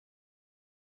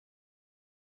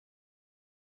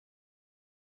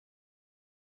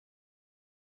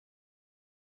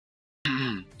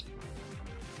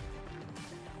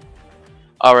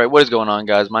Alright, what is going on,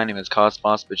 guys? My name is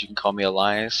Codspots, but you can call me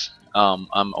Elias. I'm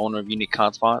owner of Unique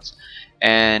Codspots,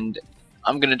 and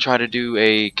I'm going to try to do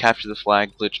a capture the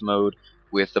flag glitch mode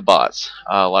with the bots.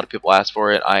 A lot of people asked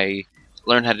for it. I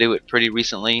learned how to do it pretty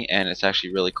recently, and it's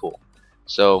actually really cool.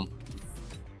 So,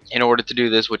 in order to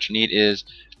do this, what you need is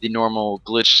the normal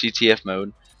glitch CTF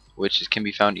mode, which can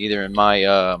be found either in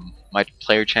my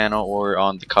player channel or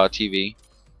on the COD TV.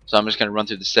 So I'm just going to run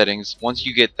through the settings. Once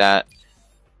you get that,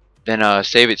 then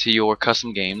save it to your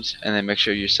custom games, and then make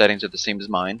sure your settings are the same as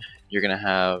mine. You're gonna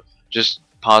have, just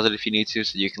pause it if you need to,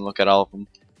 so you can look at all of them.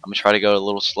 I'm gonna try to go a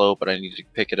little slow, but I need to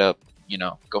pick it up,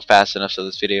 go fast enough so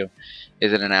this video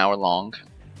isn't an hour long.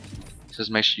 So just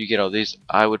make sure you get all these.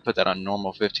 I would put that on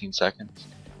normal 15 seconds.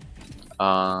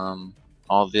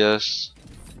 All this.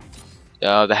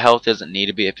 The health doesn't need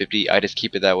to be at 50. I just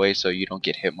keep it that way so you don't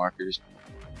get hit markers.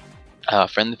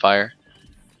 Friendly fire.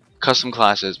 Custom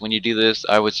classes. When you do this,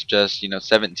 I would suggest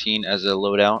 17 as a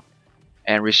loadout,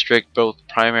 and restrict both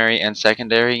primary and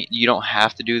secondary. You don't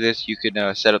have to do this. You could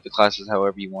set up the classes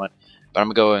however you want, but I'm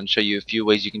gonna go and show you a few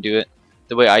ways you can do it.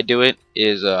 The way I do it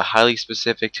is highly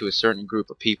specific to a certain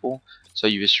group of people. So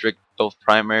you restrict both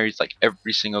primaries, like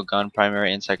every single gun,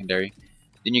 primary and secondary.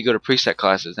 Then you go to preset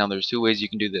classes. Now there's two ways you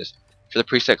can do this. For the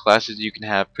preset classes, you can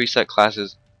have preset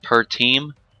classes per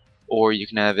team, or you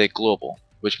can have it global,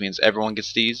 which means everyone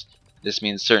gets these. This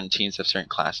means certain teams have certain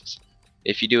classes.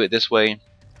 If you do it this way,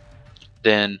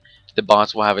 then the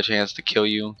bots will have a chance to kill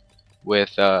you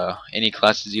with any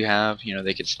classes you have.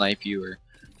 They could snipe you or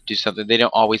do something. They don't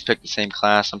always pick the same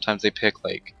class. Sometimes they pick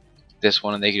like this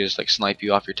one, and they can just like snipe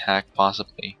you off your tack,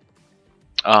 possibly.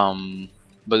 But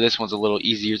this one's a little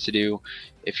easier to do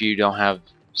if you don't have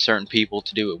certain people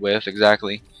to do it with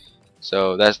exactly.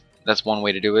 So that's one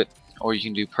way to do it. Or you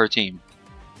can do per team.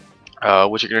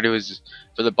 What you're gonna do is,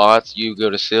 for the bots, you go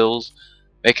to skills,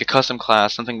 make a custom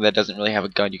class, something that doesn't really have a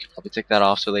gun. You can probably take that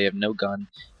off so they have no gun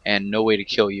and no way to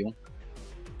kill you.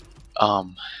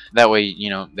 That way,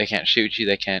 they can't shoot you,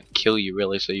 they can't kill you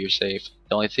really, so you're safe.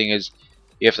 The only thing is,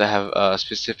 you have to have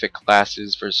specific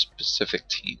classes for specific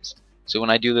teams. So when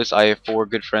I do this, I have 4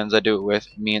 good friends I do it with,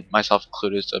 me and myself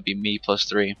included, so it'd be me plus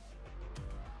 3.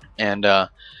 And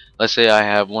let's say I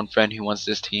have one friend who wants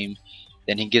this team.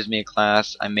 Then he gives me a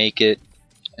class, I make it,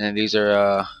 and these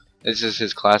are this is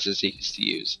his classes he gets to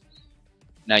use.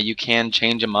 Now you can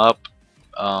change them up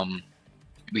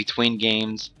between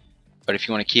games, but if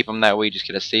you want to keep them that way, you just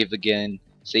gotta save the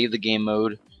game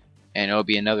mode, and it'll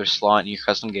be another slot in your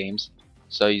custom games.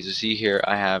 So you see here,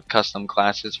 I have custom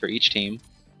classes for each team.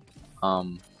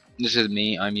 This is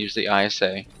me. I'm usually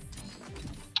ISA,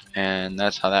 and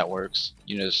that's how that works.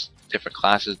 Just different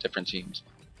classes, different teams.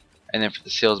 And then for the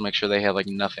seals, make sure they have like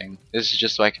nothing. This is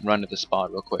just so I can run to the spot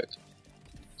real quick.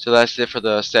 So that's it for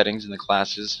the settings and the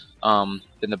classes.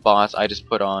 Then the bots, I just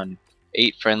put on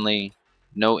 8 friendly,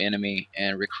 no enemy,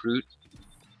 and recruit.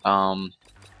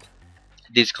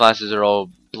 These classes are all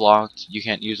blocked. You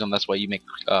can't use them. That's why you make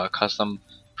custom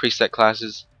preset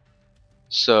classes.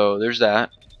 So there's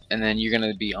that. And then you're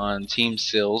gonna be on team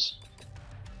seals.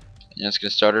 And it's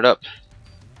gonna start it up.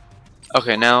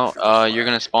 Okay, now you're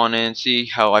gonna spawn in. See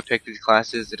how I pick these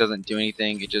classes? It doesn't do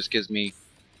anything. It just gives me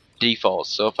defaults.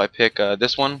 So if I pick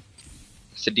this one,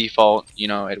 it's the default.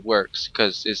 It works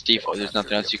because it's default. There's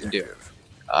nothing else you can do.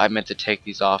 I meant to take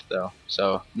these off though,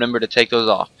 so remember to take those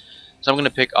off. So I'm gonna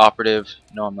pick operative.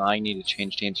 No, I'm not. I need to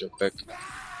change teams real quick.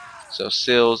 So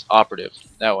seals operative.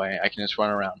 That way I can just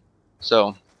run around.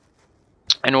 So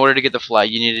in order to get the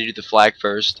flag, you need to do the flag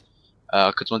first.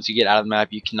 Because once you get out of the map,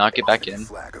 you cannot get back in.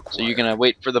 So you're gonna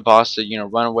wait for the boss to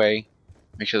run away.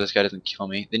 Make sure this guy doesn't kill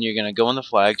me. Then you're gonna go on the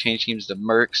flag, change teams to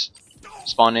mercs,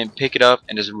 spawn in, pick it up,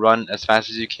 and just run as fast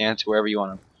as you can to wherever you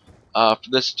want them. For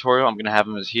this tutorial, I'm gonna have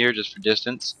them as here just for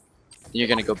distance. Then you're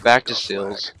gonna go back to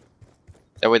seals.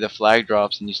 That way the flag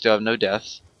drops and you still have no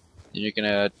deaths. Then you're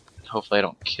gonna, hopefully I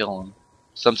don't kill him.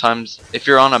 Sometimes if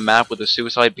you're on a map with a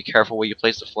suicide, be careful where you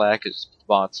place the flag, because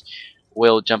bots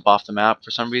will jump off the map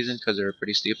for some reason because they're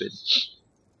pretty stupid.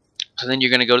 So then you're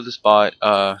gonna go to the spot.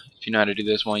 If you know how to do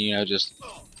this one, just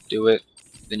do it.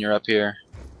 Then you're up here.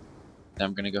 Then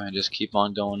I'm gonna go ahead and just keep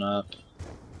on going up.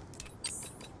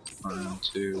 1,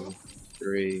 2,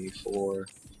 3, 4,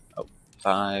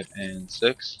 5, and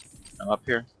 6. I'm up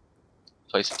here.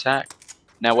 Place attack.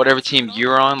 Now whatever team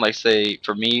you're on, like say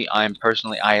for me, I'm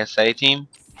personally ISA team.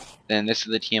 Then this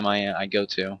is the team I go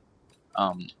to.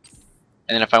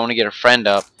 And then if I want to get a friend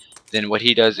up, then what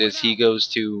he does is he goes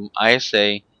to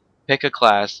ISA, pick a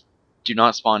class, do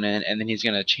not spawn in, and then he's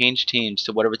going to change teams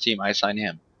to whatever team I assign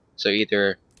him. So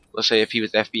either, let's say if he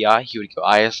was FBI, he would go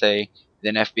ISA,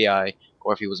 then FBI,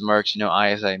 or if he was Mercs, you know,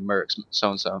 ISA, Mercs,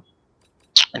 so and so,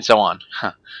 and so on.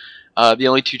 The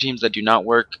only two teams that do not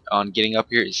work on getting up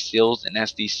here is Seals and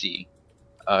SDC.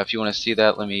 If you want to see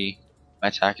that, my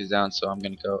attack is down, so I'm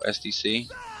gonna go SDC.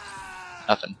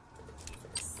 Nothing.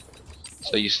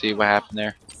 So you see what happened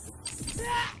there.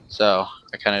 So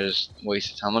I kind of just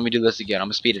wasted time. Let me do this again. I'm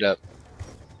gonna speed it up.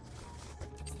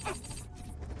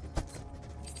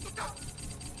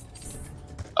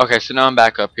 Okay, so now I'm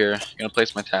back up here. I'm gonna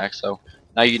place my attack. So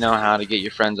now you know how to get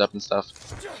your friends up and stuff.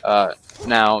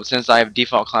 Now, since I have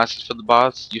default classes for the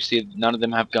bots, you see none of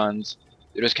them have guns.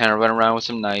 They just kind of run around with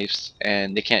some knives,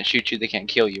 and they can't shoot you, they can't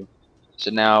kill you. So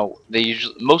now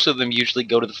most of them usually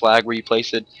go to the flag where you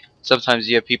place it. Sometimes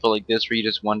you have people like this where you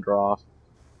just one draw off,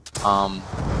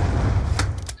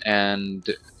 and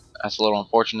that's a little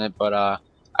unfortunate. But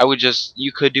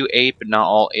you could do 8, but not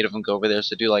all 8 of them go over there.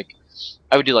 So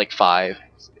I would do like 5,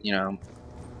 you know,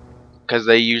 because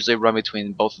they usually run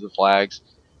between both of the flags.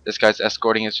 This guy's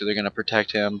escorting it, so they're gonna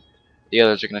protect him. The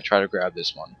others are gonna try to grab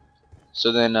this one.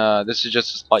 So then this is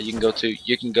just a spot you can go to.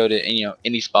 You can go to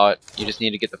any spot. You just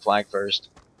need to get the flag first.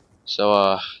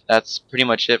 So that's pretty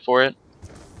much it for it.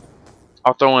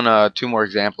 I'll throw in 2 more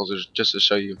examples just to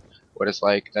show you what it's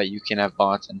like that you can have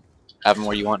bots and have them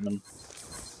where you want them.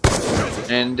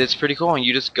 And it's pretty cool. And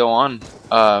you just go on.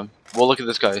 Well, look at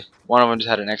this guy. One of them just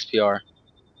had an XPR.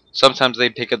 Sometimes they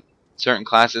pick up certain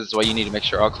classes, so you need to make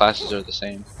sure all classes are the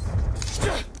same.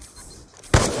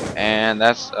 And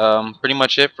that's pretty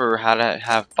much it for how to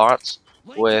have bots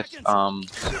with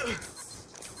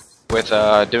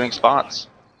doing spots.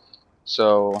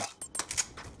 So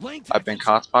I've been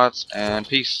xKTIZ, and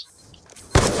peace.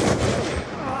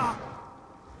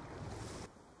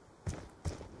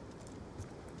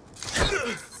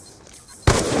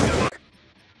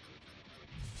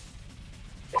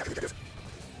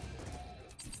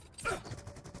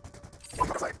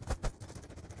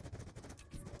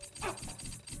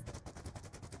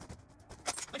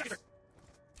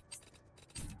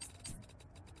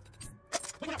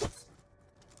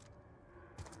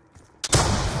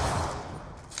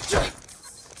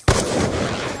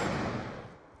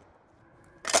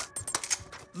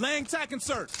 Laying tack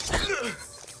insert.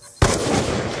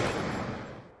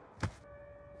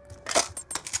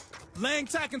 Laying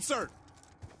tack insert.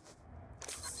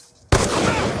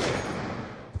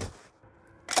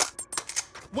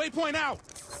 Waypoint out.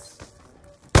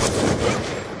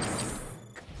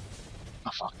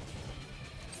 Oh fuck.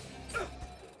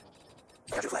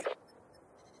 Capture flag.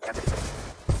 Capture.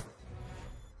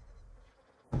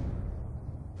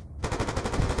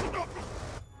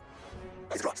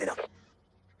 It's wrong. Stay down.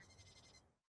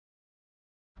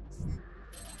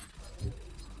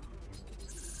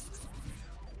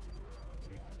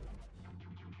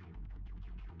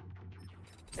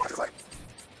 Capture flag.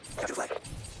 Capture flag.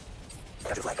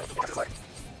 Capture flag. Capture flag.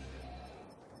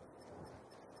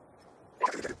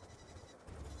 Capture.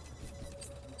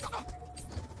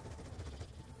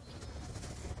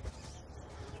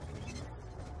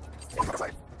 Capture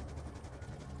flag.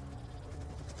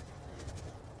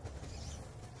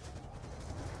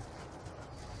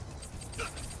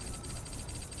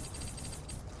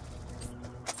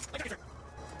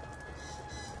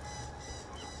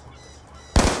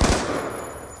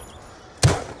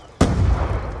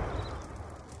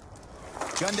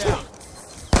 Gun down.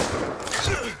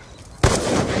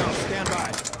 Stand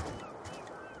by.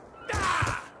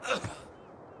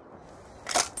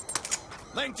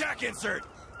 Laying tack insert.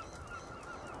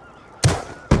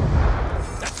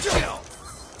 That's kill.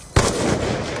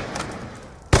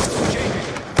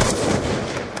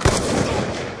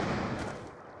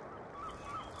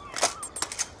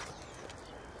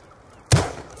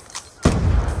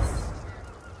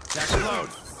 That's load.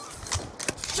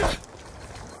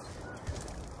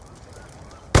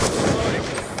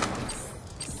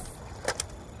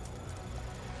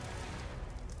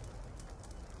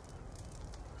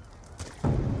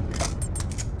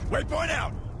 Waypoint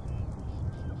out!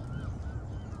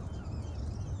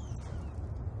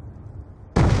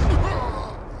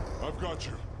 I've got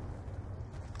you.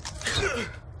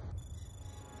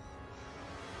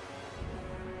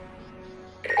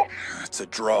 It's a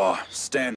draw. Stand.